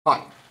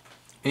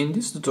In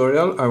this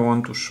tutorial I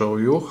want to show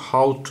you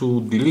how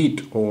to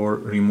delete or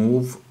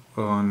remove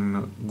a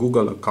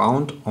Google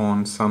account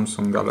on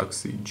Samsung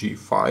Galaxy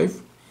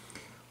J5.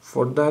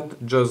 For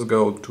that, just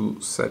go to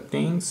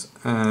settings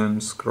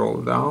and scroll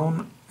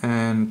down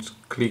and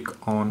click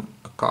on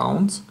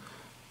accounts,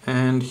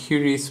 and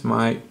here is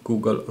my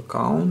Google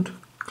account.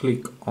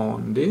 Click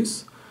on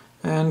this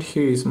and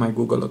here is my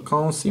Google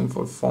account,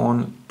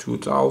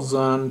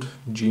 simflphone2000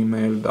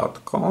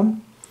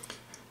 gmail.com.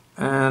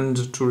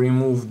 And to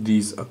remove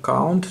this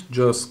account,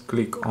 just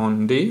click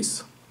on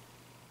this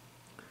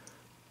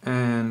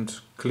and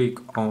click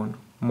on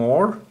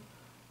more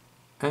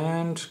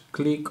and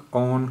click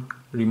on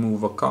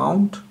remove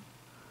account.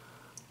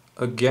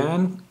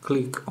 Again,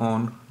 click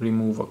on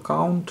remove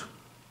account,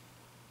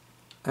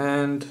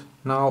 and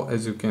now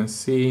as you can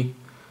see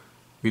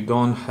we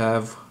don't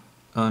have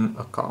an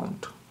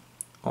account.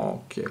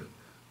 Okay,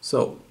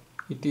 so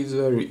it is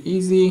very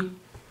easy,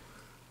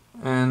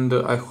 and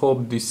I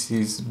hope this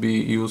is be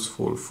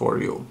useful for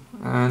you,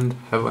 and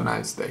have a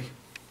nice day.